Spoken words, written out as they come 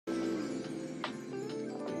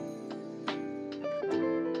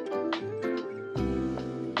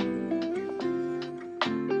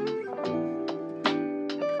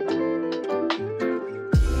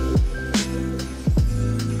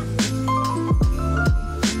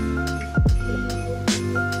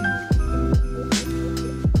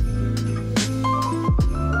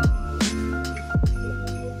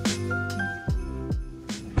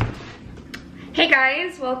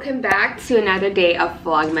welcome back to another day of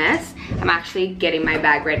Vlogmas. I'm actually getting my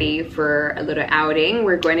bag ready for a little outing.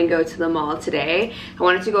 We're going to go to the mall today. I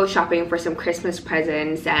wanted to go shopping for some Christmas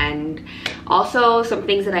presents and also some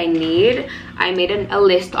things that I need. I made a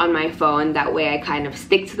list on my phone, that way I kind of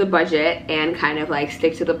stick to the budget and kind of like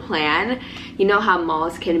stick to the plan. You know how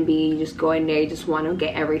malls can be, you just go in there, you just want to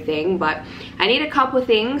get everything, but I need a couple of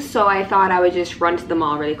things, so I thought I would just run to the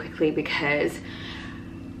mall really quickly because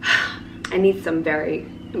I need some very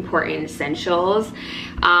important essentials.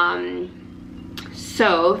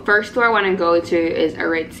 So first store I want to go to is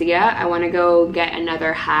Aritzia. I want to go get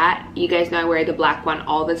another hat. You guys know I wear the black one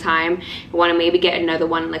all the time. I want to maybe get another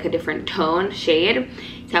one like a different tone shade.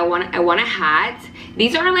 So I want a hat.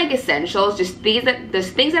 These aren't like essentials, just things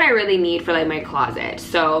that I really need for like my closet.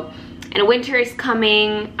 So, and winter is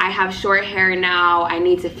coming. I have short hair now. I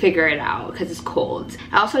need to figure it out because it's cold.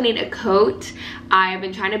 I also need a coat. I've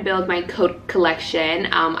been trying to build my coat collection.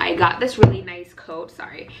 I got this really nice coat,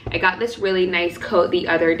 I got this really nice coat the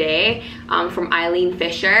other day from Eileen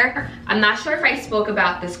Fisher. I'm not sure if I spoke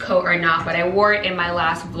about this coat or not, but I wore it in my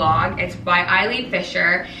last vlog. It's by Eileen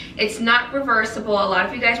Fisher. It's not reversible. A lot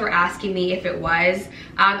of you guys were asking me if it was.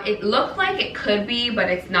 It looked like it could be, but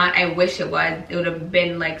it's not. I wish it was. It would have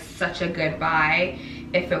been like such a good buy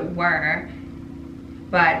if it were,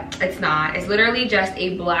 but it's not. It's literally just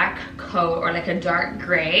a black coat or like a dark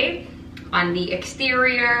gray on the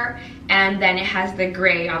exterior, and then it has the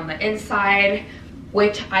gray on the inside,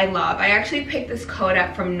 which I love. I actually picked this coat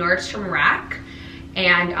up from Nordstrom Rack,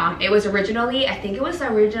 and it was originally, I think it was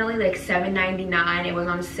originally like $7.99. It was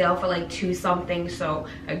on sale for like $2 something, so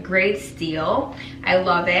a great steal. I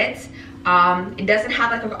love it. It doesn't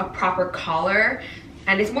have like a proper collar,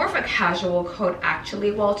 and it's more of a casual coat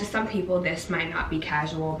actually. Well, to some people this might not be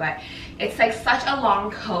casual, but it's like such a long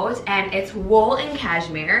coat, and it's wool and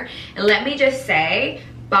cashmere. And let me just say,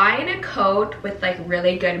 buying a coat with like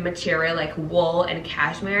really good material like wool and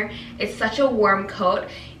cashmere, it's such a warm coat.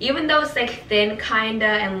 Even though it's like thin kinda,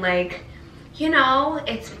 and like, you know,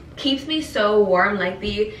 it keeps me so warm. Like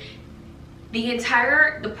the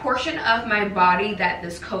portion of my body that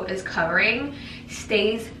this coat is covering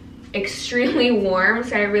stays extremely warm,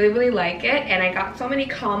 so I really like it. And I got so many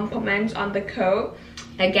compliments on the coat.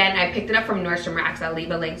 Again, I picked it up from Nordstrom Rack, so I'll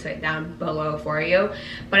leave a link to it down below for you,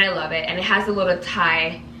 but I love it. And it has a little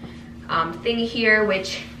tie thing here,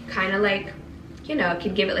 which kind of like, you know,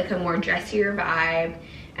 can give it like a more dressier vibe,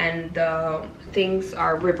 and the things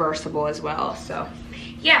are reversible as well. So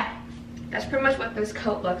yeah, that's pretty much what this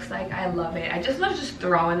coat looks like. I love it. I just love just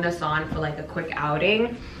throwing this on for like a quick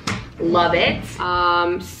outing. Love it.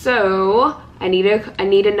 So I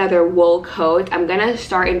need another wool coat. I'm gonna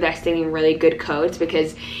start investing in really good coats,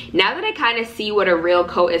 because now that I kind of see what a real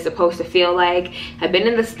coat is supposed to feel like, I've been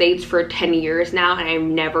in the States for 10 years now, and I've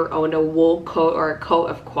never owned a wool coat or a coat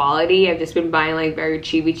of quality. I've just been buying like very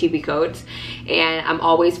cheapy coats, and I'm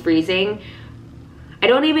always freezing. I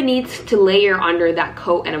don't even need to layer under that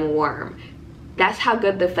coat and I'm warm. That's how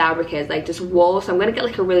good the fabric is, like just wool. So I'm gonna get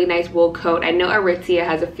like a really nice wool coat. I know Aritzia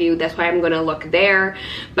has a few, that's why I'm gonna look there.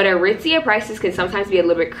 But Aritzia prices can sometimes be a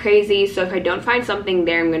little bit crazy, so if I don't find something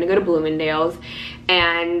there, I'm gonna go to Bloomingdale's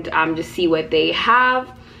and just see what they have.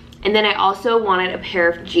 And then I also wanted a pair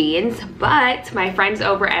of jeans, but my friends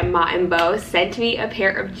over at MOTT sent me a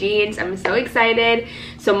pair of jeans. I'm so excited.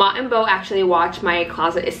 So MOTT actually watched my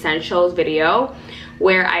Closet Essentials video,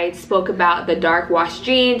 where I spoke about the dark wash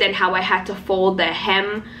jeans and how I had to fold the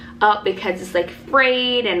hem up because it's like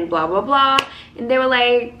frayed and blah blah blah. And they were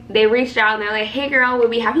like, they reached out and they're like, hey girl, we'll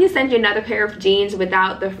be happy to send you another pair of jeans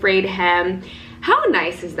without the frayed hem. How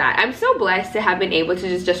nice is that? I'm so blessed to have been able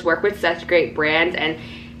to just work with such great brands, and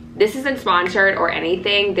this isn't sponsored or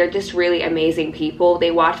anything. They're just really amazing people.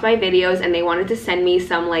 They watched my videos and they wanted to send me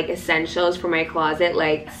some like essentials for my closet.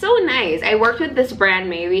 Like, so nice. I worked with this brand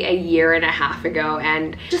maybe a year and a half ago,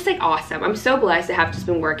 and just like awesome. I'm so blessed to have just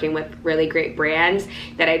been working with really great brands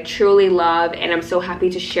that I truly love, and I'm so happy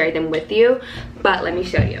to share them with you. But let me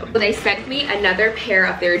show you. So they sent me another pair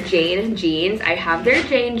of their Jane jeans. I have their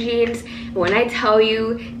Jane jeans. When I tell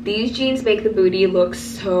you, these jeans make the booty look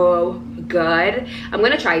so good. I'm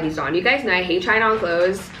gonna try these on. You guys know I hate trying on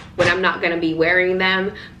clothes when I'm not gonna be wearing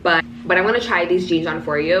them, but I'm gonna try these jeans on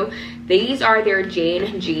for you. These are their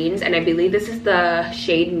Jane jeans, and I believe this is the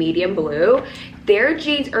shade medium blue. Their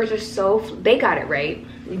jeans are just so, they got it right.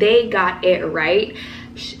 They got it right.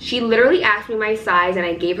 She literally asked me my size, and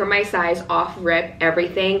I gave her my size off rip,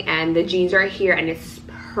 everything, and the jeans are here, and it's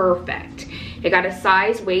perfect. It got a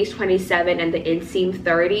size waist 27 and the inseam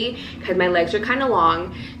 30 because my legs are kind of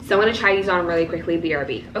long. So I'm gonna try these on really quickly,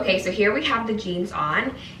 BRB. Okay, so here we have the jeans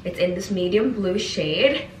on. It's in this medium blue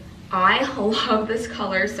shade. I love this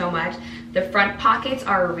color so much. The front pockets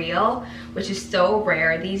are real, which is so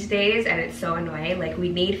rare these days, and it's so annoying. Like, we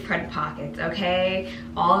need front pockets, okay?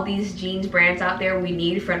 All of these jeans brands out there, we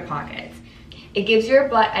need front pockets. It gives your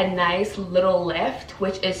butt a nice little lift,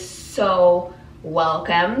 which is so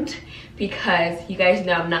welcomed, because you guys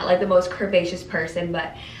know I'm not like the most curvaceous person,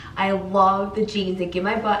 but I love the jeans. They give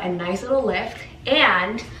my butt a nice little lift,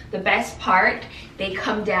 and the best part, they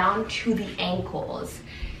come down to the ankles.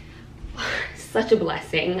 Such a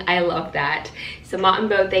blessing. I love that. So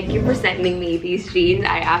MOTT, thank you for sending me these jeans.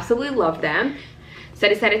 I absolutely love them. So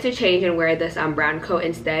I decided to change and wear this brown coat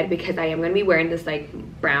instead, because I am going to be wearing this like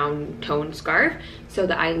brown tone scarf. So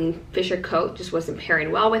the Eileen Fisher coat just wasn't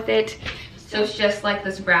pairing well with it. So it's just like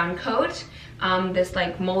this brown coat, this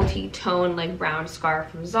like multi-tone like brown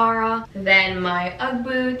scarf from Zara. Then my Ugg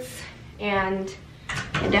boots, and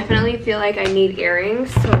I definitely feel like I need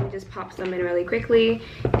earrings, so let me just pop some in really quickly.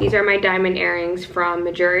 These are my diamond earrings from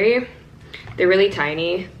Majuri. They're really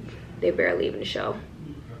tiny. They barely even show.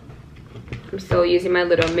 I'm still using my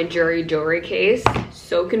little Majuri jewelry case.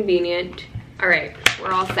 So convenient. All right,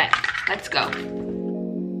 we're all set. Let's go.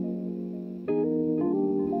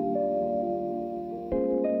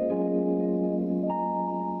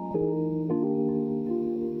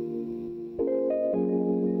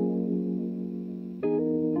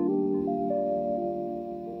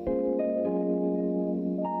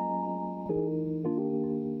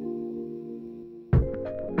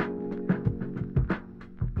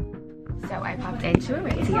 So I popped into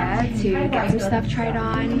Aritzia to get some stuff tried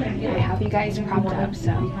on. I have you guys propped up,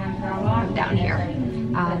 so I'm down here.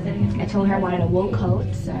 I told her I wanted a wool coat,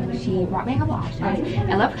 so she brought me a couple options.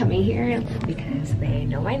 I love coming here because they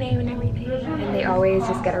know my name and everything, and they always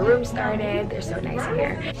just get a room started. They're so nice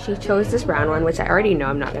here. She chose this brown one, which I already know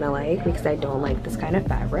I'm not gonna like because I don't like this kind of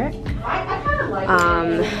fabric.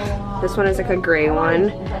 This one is like a gray one.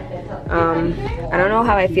 I don't know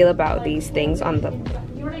how I feel about these things on the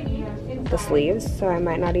sleeves, so I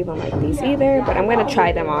might not even like these either, but I'm gonna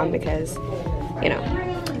try them on because, you know,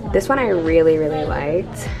 this one I really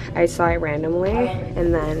liked. I saw it randomly,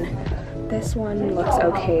 and then this one looks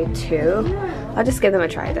okay too. I'll just give them a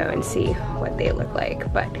try though and see what they look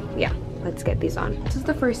like, but yeah, let's get these on. This is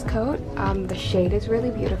the first coat. The shade is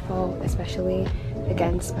really beautiful, especially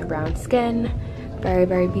against my brown skin.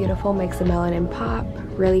 Very beautiful, makes the melanin pop,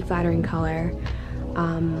 really flattering color.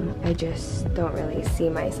 I just don't really see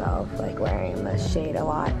myself like wearing this shade a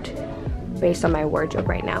lot based on my wardrobe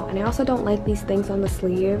right now. And I also don't like these things on the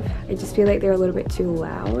sleeve. I just feel like they're a little bit too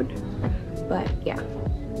loud. But yeah,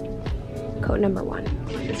 coat number one.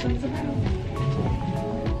 This one's about.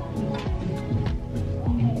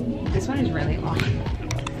 This one is really long.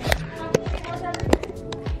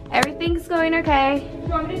 Everything's going okay. Do you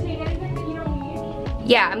want me to take anything that you don't need?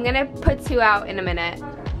 Yeah, I'm gonna put 2 out in a minute.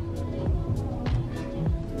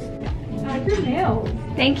 I like your nails.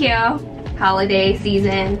 Thank you. Holiday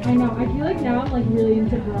season. I know. I feel like now I'm like really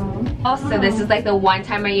into brown. Also, this is like the one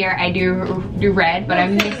time a year I do red, but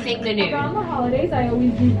I'm missing the nude. Around the holidays, I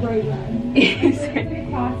always do bright red. It's like a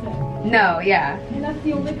classic. No, yeah. And that's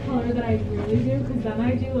the only color that I really do, because then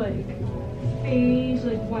I do like beige,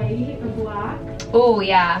 like white or black. Oh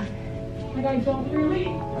yeah. Like I don't really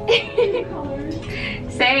do colors.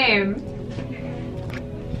 Same.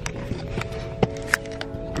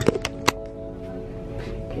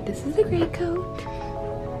 This is a great coat.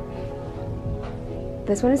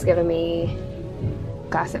 This one is giving me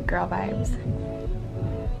Gossip Girl vibes.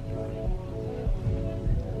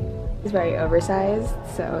 It's very oversized,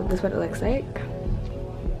 so this is what it looks like.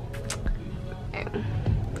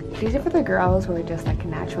 These are for the girls who are just like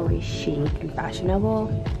naturally chic and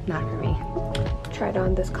fashionable. Not for me. Tried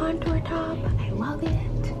on this contour top. I love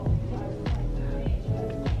it.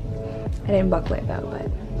 I didn't buckle it though,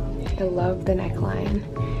 but I love the neckline.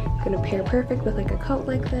 It's gonna pair perfect with like a coat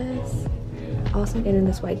like this. Also getting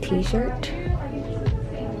this white t-shirt.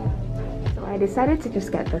 So I decided to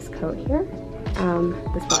just get this coat here.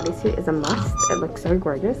 This bodysuit is a must. It looks so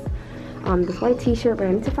gorgeous. This white t-shirt, but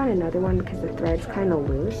I need to find another one because the thread's kind of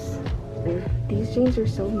loose. And these jeans are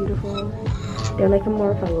so beautiful. They're like a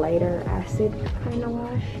more of a lighter acid kind of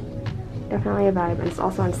wash. Definitely a vibe, and it's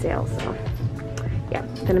also on sale, so yeah.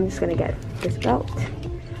 Then I'm just gonna get this belt.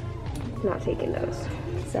 Not taking those.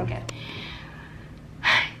 So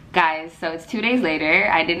Guys, so it's 2 days later.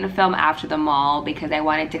 I didn't film after the mall because I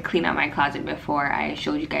wanted to clean up my closet before I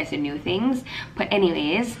showed you guys the new things. But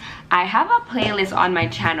anyways, I have a playlist on my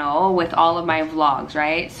channel with all of my vlogs,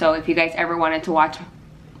 right? So if you guys ever wanted to watch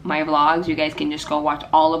my vlogs, you guys can just go watch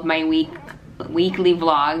all of my weekly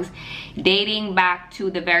vlogs dating back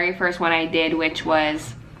to the very first one I did, which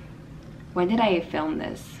was, when did I film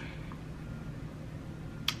this?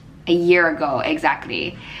 A year ago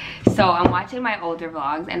exactly. So I'm watching my older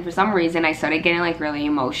vlogs, and for some reason I started getting like really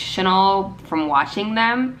emotional from watching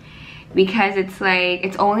them, because it's like,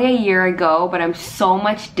 it's only a year ago but I'm so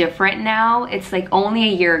much different now. It's like only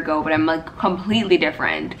a year ago but I'm like completely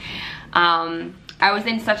different. I was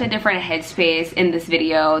in such a different headspace in this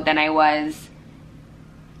video than I was,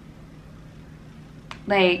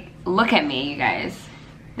 like, look at me you guys.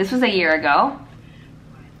 This was a year ago.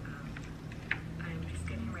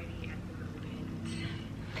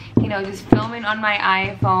 You know, just filming on my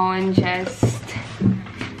iPhone, just,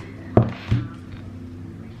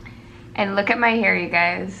 and look at my hair, you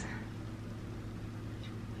guys.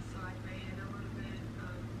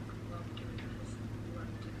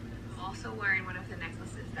 Also wearing one of the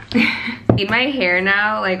necklaces that see my hair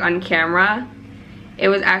now, like on camera. It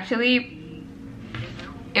was actually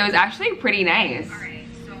pretty nice. Alright,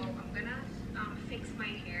 so I'm gonna fix my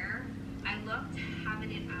hair. I loved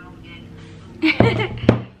having it out and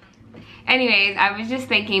anyways, I was just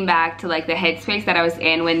thinking back to like the headspace that I was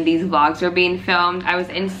in when these vlogs were being filmed. I was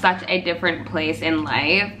in such a different place in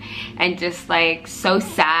life and just like so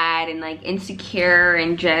sad and like insecure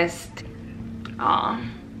and just, aw,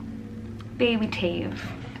 baby Tave.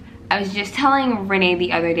 I was just telling Renee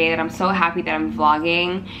the other day that I'm so happy that I'm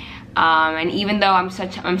vlogging. And even though I'm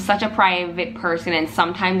such a private person, and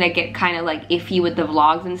sometimes I get kind of like iffy with the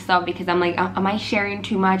vlogs and stuff because I'm like, am I sharing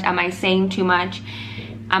too much? Am I saying too much?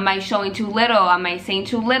 Am I showing too little? Am I saying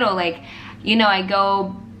too little? Like, you know, I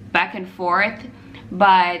go back and forth.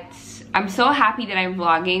 But I'm so happy that I'm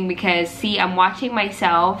vlogging because, see, I'm watching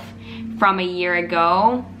myself from a year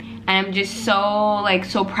ago. And I'm just so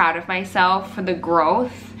proud of myself for the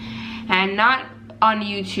growth. And not on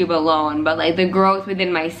YouTube alone, but like the growth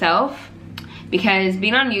within myself. Because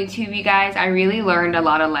being on YouTube, you guys, I really learned a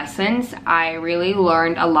lot of lessons. I really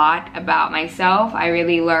learned a lot about myself. I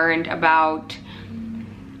really learned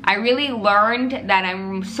that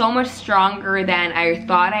I'm so much stronger than I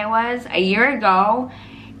thought I was. A year ago,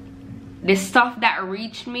 the stuff that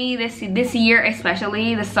reached me this year,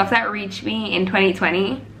 especially the stuff that reached me in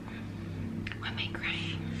 2020. Why am I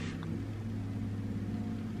crying?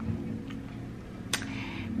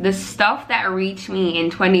 The stuff that reached me in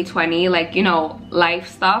 2020, like, you know, life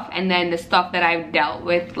stuff, and then the stuff that I've dealt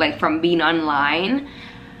with, like, from being online.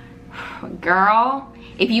 Girl,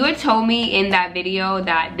 if you had told me in that video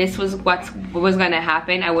that this was what was gonna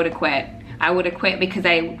happen, I would have quit. I would have quit because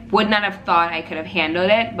I would not have thought I could have handled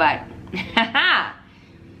it, but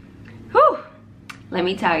whew, let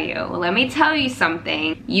me tell you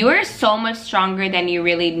something. You are so much stronger than you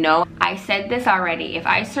really know. I said this already. If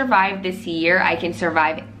I survive this year, I can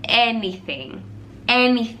survive anything.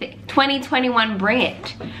 Anything. 2021, bring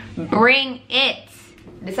it. Bring it.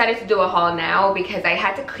 Decided to do a haul now because I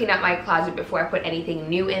had to clean up my closet before I put anything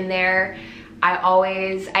new in there.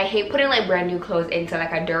 I hate putting like brand new clothes into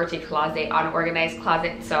like a dirty closet, unorganized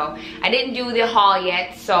closet. So I didn't do the haul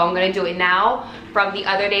yet, so I'm gonna do it now. From the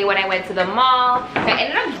other day when I went to the mall, so I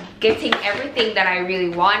ended up getting everything that I really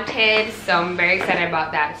wanted, so I'm very excited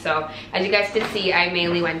about that. So as you guys can see, I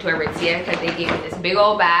mainly went to Aritzia because they gave me this big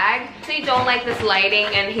old bag. So you don't like this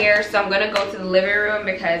lighting in here, so I'm gonna go to the living room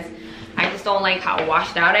because I just don't like how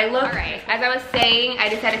washed out I look. Alright, as I was saying, I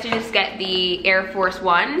decided to just get the Air Force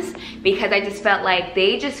Ones because I just felt like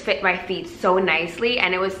they just fit my feet so nicely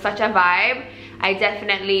and it was such a vibe. I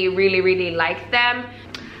definitely really liked them.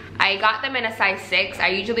 I got them in a size 6. I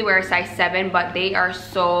usually wear a size 7, but they are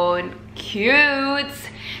so cute.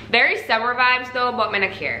 Very summer vibes though, but I'm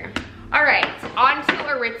gonna care. Alright, on to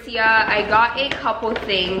Aritzia. I got a couple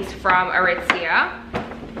things from Aritzia.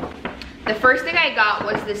 The first thing I got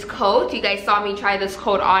was this coat. You guys saw me try this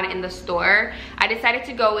coat on in the store. I decided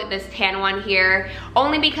to go with this tan one here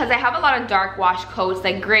only because I have a lot of dark wash coats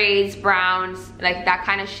like grays, browns, like that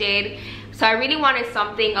kind of shade. So I really wanted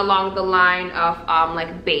something along the line of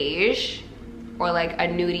like beige or like a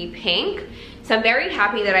nudie pink. So I'm very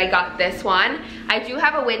happy that I got this one. I do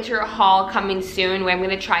have a winter haul coming soon where I'm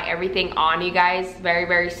gonna try everything on, you guys,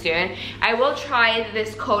 very soon. I will try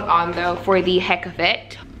this coat on though for the heck of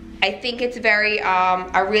it. I think it's very,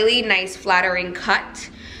 a really nice flattering cut.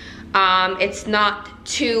 It's not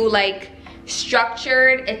too like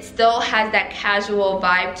structured. It still has that casual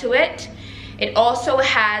vibe to it. It also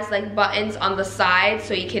has like buttons on the side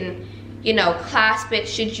so you can, you know, clasp it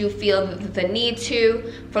should you feel the need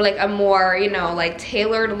to, for like a more, you know, like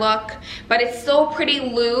tailored look. But it's still pretty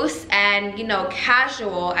loose and, you know,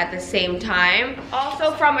 casual at the same time.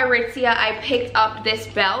 Also from Aritzia, I picked up this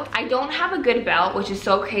belt. I don't have a good belt, which is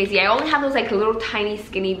so crazy. I only have those like little tiny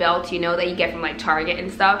skinny belts, you know, that you get from like Target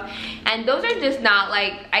and stuff. And those are just not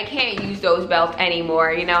like, I can't use those belts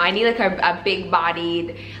anymore, you know. I need like a big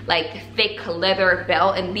bodied, like thick leather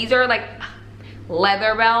belt, and these are like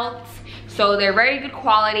leather belts. So they're very good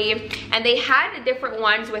quality, and they had different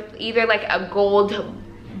ones with either like a gold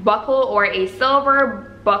buckle or a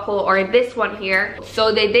silver buckle, or this one here.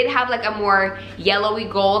 So they did have like a more yellowy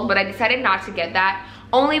gold, but I decided not to get that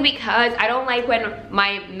only because I don't like when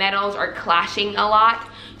my metals are clashing a lot.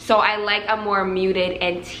 So I like a more muted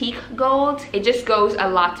antique gold. It just goes a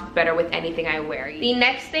lot better with anything I wear. The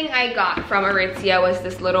next thing I got from Aritzia was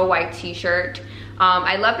this little white t-shirt.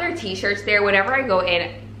 I love their t-shirts there. Whenever I go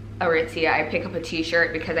in Aritzia, I pick up a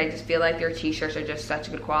t-shirt because I just feel like their t-shirts are just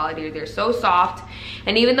such good quality. They're so soft,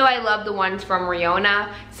 and even though I love the ones from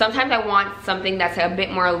Riona, sometimes I want something that's a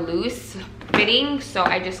bit more loose fitting, so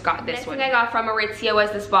I just got this one. The next thing I got from Aritzia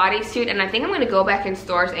was this bodysuit, and I think I'm gonna go back in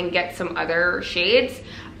stores and get some other shades.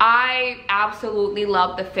 I absolutely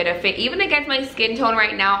love the fit of it. Even against my skin tone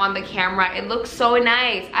right now on the camera, it looks so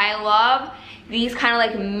nice. I love these kind of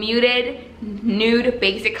like muted nude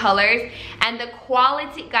basic colors, and the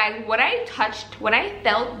quality, guys, when I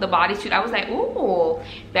felt the bodysuit, I was like, ooh,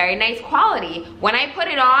 very nice quality. When I put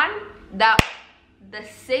it on, the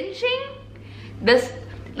cinching,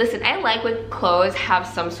 listen, I like when clothes have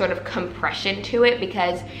some sort of compression to it,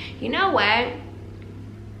 because you know what,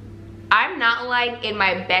 I'm not like in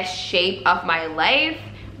my best shape of my life,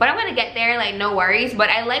 but I'm gonna get there, like no worries. But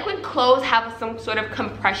I like when clothes have some sort of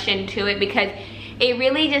compression to it, because it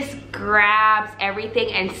really just grabs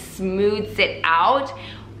everything and smooths it out.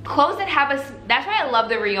 Clothes that have that's why I love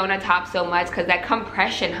the Riona top so much, because that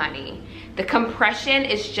compression, honey. The compression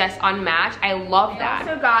is just unmatched. I love that.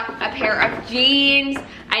 I also got a pair of jeans.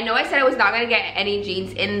 I know I said I was not gonna get any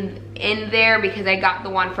jeans in there because I got the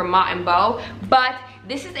one from MOTT, but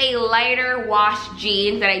this is a lighter wash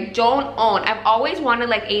jeans that I don't own. I've always wanted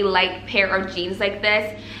like a light pair of jeans like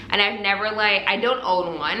this, and I've never I don't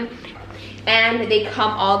own one. And they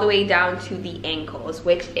come all the way down to the ankles,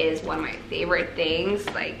 which is one of my favorite things.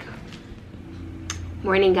 Like,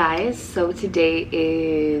 morning guys, so today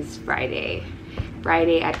is Friday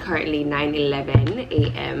at currently 9:11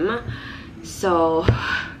 a.m. So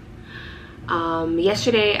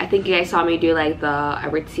yesterday I think you guys saw me do like the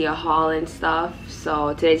Aritzia haul and stuff,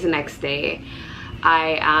 so today's the next day.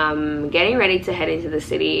 I am getting ready to head into the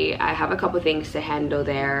city. I have a couple things to handle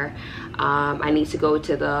there. I need to go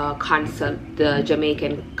to the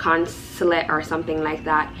Jamaican consulate or something like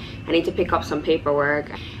that. I need to pick up some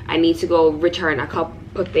paperwork. I need to go return a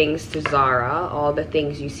couple things to Zara. All the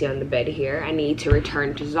things you see on the bed here, I need to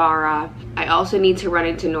return to Zara. I also need to run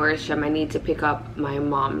into Nordstrom. I need to pick up my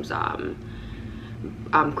mom's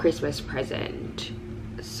Christmas present.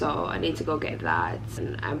 So I need to go get that,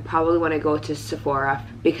 and I probably want to go to Sephora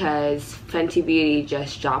because Fenty Beauty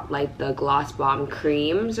just dropped like the Gloss Bomb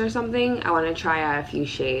creams or something. I want to try out a few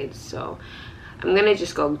shades, so I'm gonna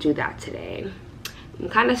just go do that today. I'm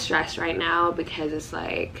kind of stressed right now because it's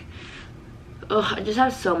like, ugh, I just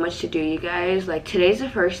have so much to do, you guys. Like, today's the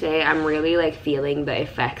first day I'm really like feeling the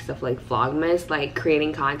effects of like Vlogmas, like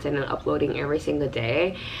creating content and uploading every single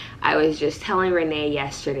day. I was just telling Renee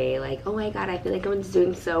yesterday, like, oh my god, I feel like I'm just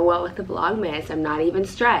doing so well with the Vlogmas. I'm not even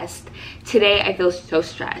stressed. Today I feel so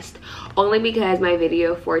stressed, only because my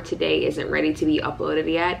video for today isn't ready to be uploaded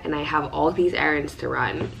yet, and I have all these errands to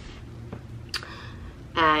run.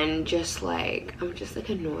 And just like, I'm just like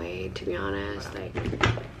annoyed, to be honest. Like,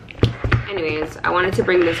 anyways, I wanted to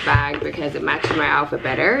bring this bag because it matches my outfit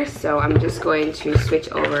better, so I'm just going to switch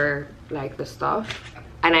over like the stuff.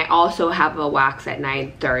 And I also have a wax at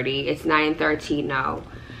 9:30. It's 9:13 now.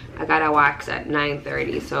 I got a wax at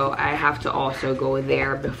 9:30, so I have to also go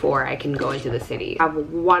there before I can go into the city. I have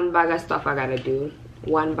one bag of stuff I gotta do.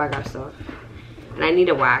 One bag of stuff. And I need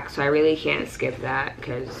a wax, so I really can't skip that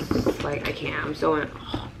because like I can't. I'm so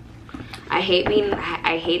I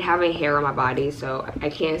hate having hair on my body, so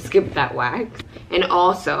I can't skip that wax. And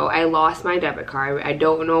also, I lost my debit card. I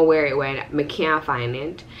don't know where it went. I can't find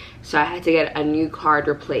it. So I had to get a new card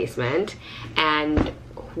replacement. And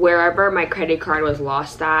wherever my credit card was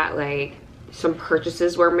lost at, like, some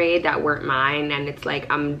purchases were made that weren't mine. And it's like,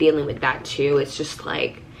 I'm dealing with that too. It's just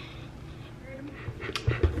like,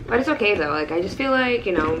 but it's okay though. Like, I just feel like,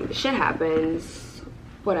 you know, shit happens.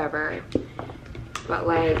 Whatever. but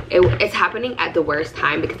like it's happening at the worst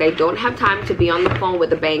time because I don't have time to be on the phone with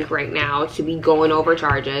the bank right now to be going over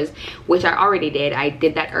charges, which I already did. I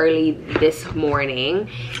did that early this morning,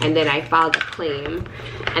 and then I filed a claim,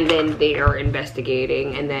 and then they are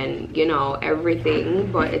investigating, and then, you know, everything.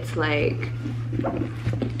 But it's like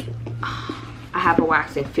I have a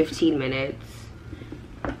wax in 15 minutes.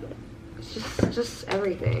 It's just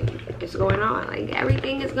everything is going on. Like,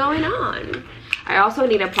 everything is going on. I also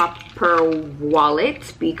need a proper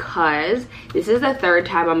wallet because this is the third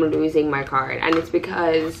time I'm losing my card, and it's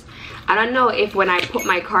because I don't know if when I put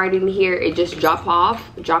my card in here it just drop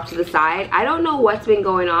to the side. I don't know what's been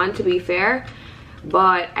going on, to be fair,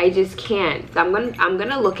 but I just can't. So I'm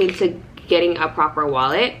gonna look into getting a proper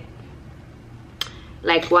wallet,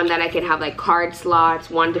 like one that I can have like card slots,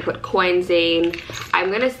 one to put coins in.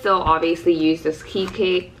 I'm gonna still obviously use this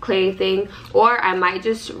clay thing, or I might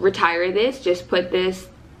just retire this, just put this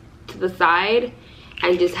to the side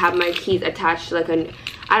and just have my keys attached to like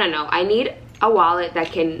I don't know. I need a wallet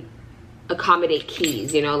that can accommodate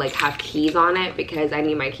keys, you know, like have keys on it, because I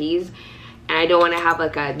need my keys. And I don't want to have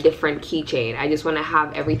like a different keychain. I just want to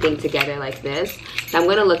have everything together like this. So I'm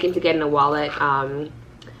gonna look into getting a wallet.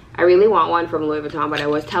 I really want one from Louis Vuitton, but I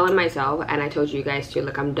was telling myself, and I told you guys too,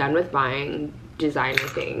 like, I'm done with buying designer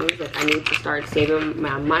things. Like, I need to start saving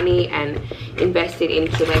my money and invest it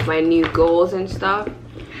into like my new goals and stuff.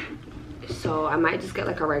 So I might just get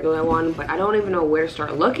like a regular one, but I don't even know where to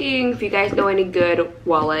start looking. If you guys know any good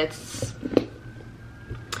wallets,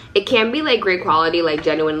 it can be like great quality, like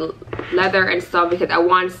genuine leather and stuff, because I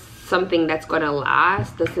want something that's gonna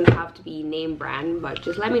last. Doesn't have to be name brand, but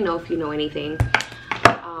just let me know if you know anything.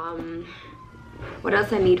 What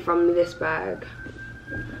else I need from this bag?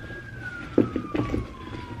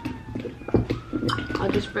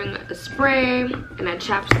 I'll just bring a spray and a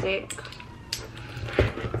chapstick.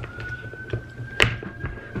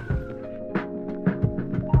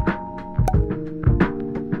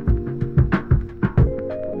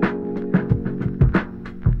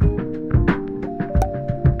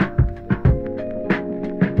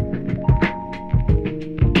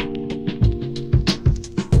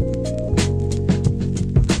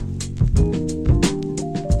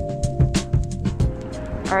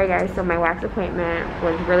 Alright guys, so my wax appointment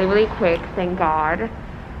was really quick, thank God.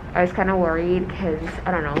 I was kind of worried because, I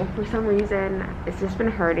don't know, for some reason it's just been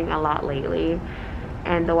hurting a lot lately,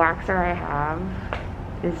 and the waxer I have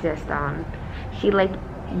is just she like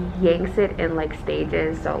yanks it in like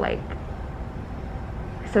stages, so it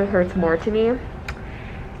hurts more to me.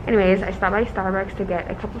 Anyways, I stopped by Starbucks to get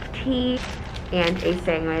a cup of tea and a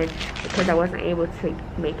sandwich because I wasn't able to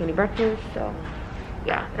make any breakfast. So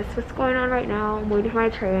yeah, that's what's going on right now. I'm waiting for my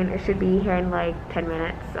train. It should be here in like 10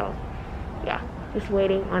 minutes. So yeah, just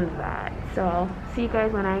waiting on that. So I'll see you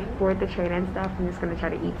guys when I board the train and stuff. I'm just gonna try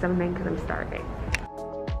to eat something because I'm starving.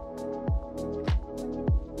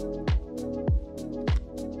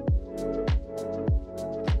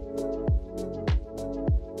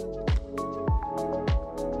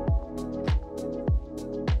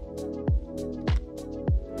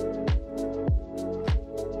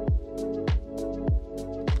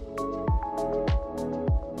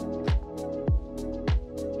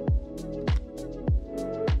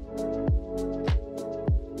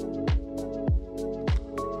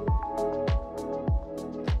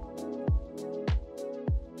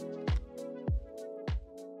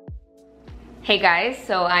 Hey guys,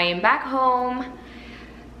 so I am back home.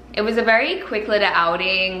 It was a very quick little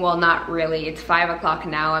outing. Well, not really, it's 5 o'clock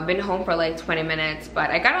now. I've been home for like 20 minutes,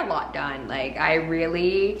 but I got a lot done. Like, I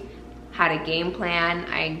really had a game plan.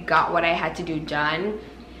 I got what I had to do done.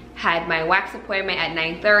 Had my wax appointment at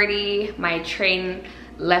 9:30. My train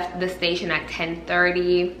left the station at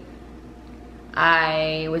 10:30.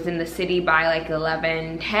 I was in the city by like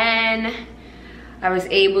 11:10. I was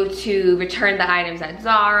able to return the items at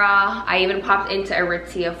Zara. I even popped into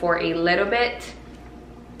Aritzia for a little bit.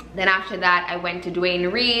 Then after that, I went to Duane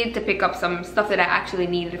Reade to pick up some stuff that I actually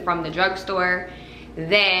needed from the drugstore.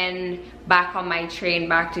 Then back on my train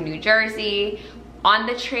back to New Jersey. On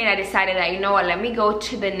the train, I decided that, you know what, let me go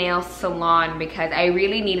to the nail salon because I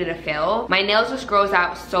really needed a fill. My nails just grows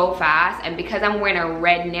out so fast, and because I'm wearing a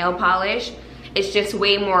red nail polish, it's just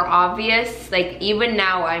way more obvious. Like, even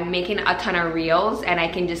now I'm making a ton of reels and I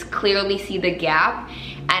can just clearly see the gap.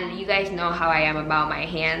 And you guys know how I am about my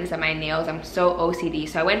hands and my nails. I'm so OCD.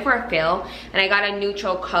 So I went for a fill and I got a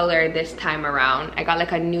neutral color this time around. I got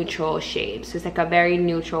like a neutral shade. So it's like a very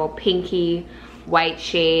neutral pinky white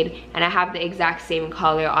shade, and I have the exact same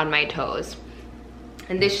color on my toes.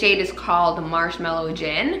 And this shade is called Marshmallow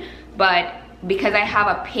Gin, but because I have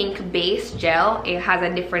a pink base gel, it has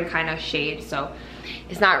a different kind of shade, so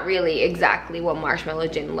it's not really exactly what Marshmallow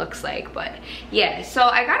Gin looks like. But yeah, so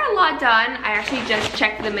I got a lot done. I actually just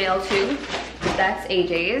checked the mail too. That's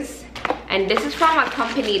AJ's. And this is from a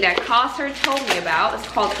company that Cosser told me about. It's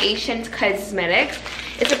called Ancient Cosmetics.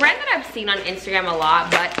 It's a brand that I've seen on Instagram a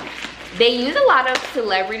lot, but they use a lot of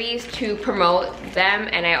celebrities to promote them,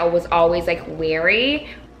 and I was always like wary.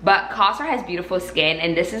 But Cosser has beautiful skin,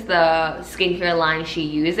 and this is the skincare line she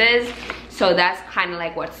uses, so that's kind of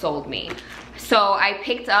like what sold me. So I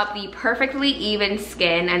picked up the Perfectly Even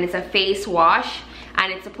Skin, and it's a face wash,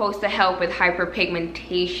 and it's supposed to help with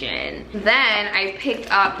hyperpigmentation. Then I picked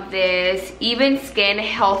up this Even Skin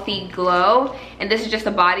Healthy Glow, and this is just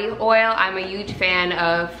a body oil. I'm a huge fan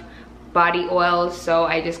of body oils, so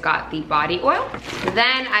I just got the body oil.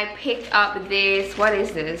 Then I picked up this, what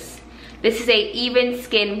is this? This is a Even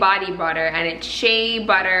Skin body butter, and it's shea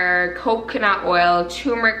butter, coconut oil,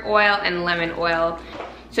 turmeric oil, and lemon oil.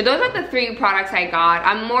 So those are the 3 products I got.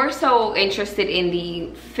 I'm more so interested in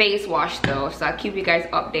the face wash though, so I'll keep you guys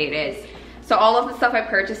updated. So all of the stuff I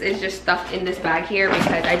purchased is just stuffed in this bag here because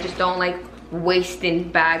I just don't like wasting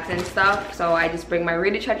bags and stuff. So I just bring my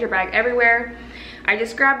Rita Treasure bag everywhere. I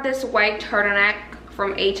just grabbed this white turtleneck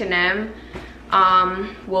from H&M.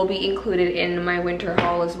 Will be included in my winter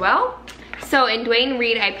haul as well. So in Dwayne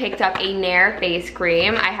Reed, I picked up a Nair face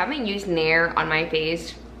cream. I haven't used Nair on my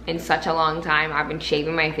face in such a long time. I've been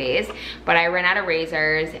shaving my face, but I ran out of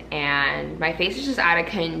razors and my face is just out of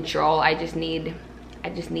control. I just need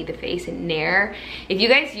the face in Nair. If you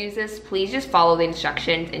guys use this, please just follow the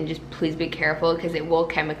instructions and just please be careful because it will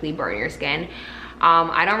chemically burn your skin.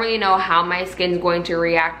 I don't really know how my skin's going to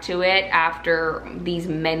react to it after these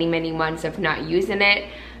many months of not using it,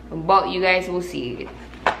 but you guys will see.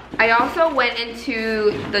 I also went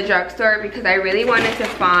into the drugstore because I really wanted to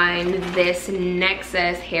find this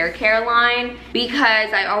Nexus hair care line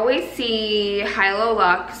because I always see Hylo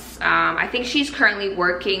Lux. I think she's currently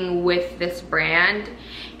working with this brand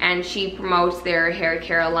and she promotes their hair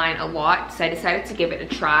care line a lot, so I decided to give it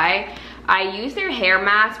a try. I use their hair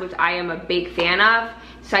mask, which I am a big fan of,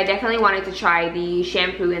 so I definitely wanted to try the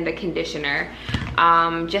shampoo and the conditioner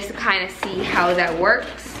just to kind of see how that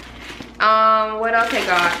works. What else I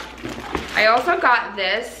got? I also got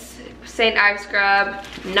this St. Ives scrub,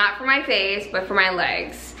 not for my face, but for my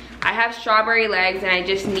legs. I have strawberry legs and I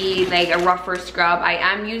just need like a rougher scrub. I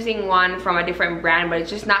am using one from a different brand, but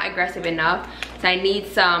it's just not aggressive enough, so I need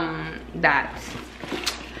some that.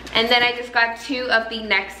 And then I just got 2 of the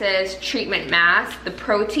Nexus treatment masks, the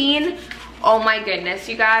protein. Oh my goodness,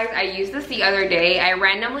 you guys, I used this the other day. I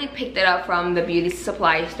randomly picked it up from the beauty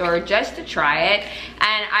supply store just to try it,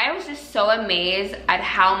 and I was just so amazed at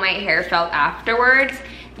how my hair felt afterwards.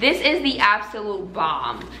 This is the absolute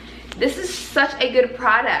bomb. This is such a good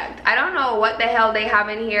product. I don't know what the hell they have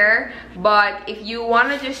in here, but if you want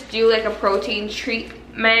to just do like a protein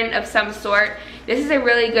treatment of some sort, this is a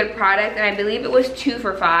really good product, and I believe it was 2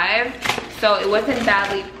 for $5, so it wasn't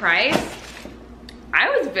badly priced. I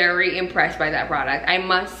was very impressed by that product, I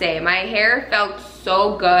must say. My hair felt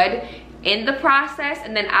so good in the process,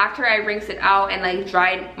 and then after I rinsed it out and like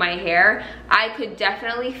dried my hair, I could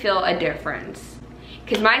definitely feel a difference.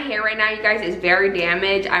 Because my hair right now, you guys, is very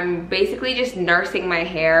damaged. I'm basically just nursing my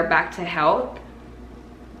hair back to health.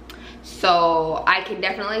 So I can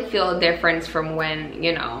definitely feel a difference from when,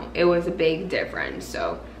 you know, it was a big difference.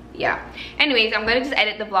 So yeah, anyways, I'm gonna just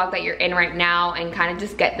edit the vlog that you're in right now and kind of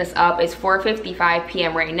just get this up. It's 4:55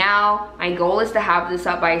 p.m. right now. My goal is to have this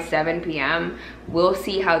up by 7 p.m. We'll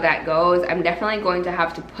see how that goes. I'm definitely going to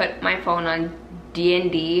have to put my phone on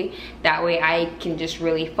D&D, that way I can just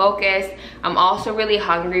really focus. I'm also really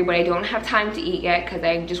hungry, but I don't have time to eat yet because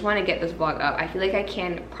I just want to get this vlog up. I feel like I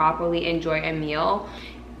can't properly enjoy a meal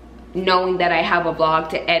knowing that I have a vlog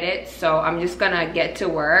to edit, so I'm just gonna get to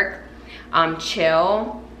work,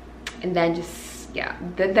 chill, and then just, yeah,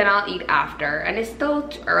 then I'll eat after. And it's still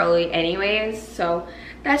too early anyways, so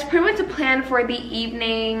that's pretty much the plan for the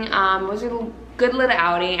evening. It was a good little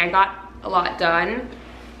outing. I got a lot done,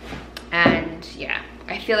 and yeah,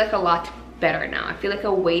 I feel like a lot better now. I feel like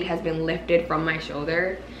a weight has been lifted from my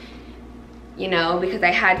shoulder, you know, because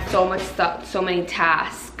I had so much stuff, so many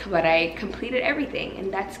tasks, but I completed everything,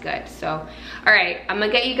 and that's good. So all right, I'm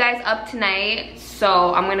gonna get you guys up tonight,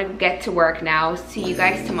 so I'm gonna get to work now. See you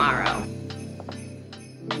guys tomorrow.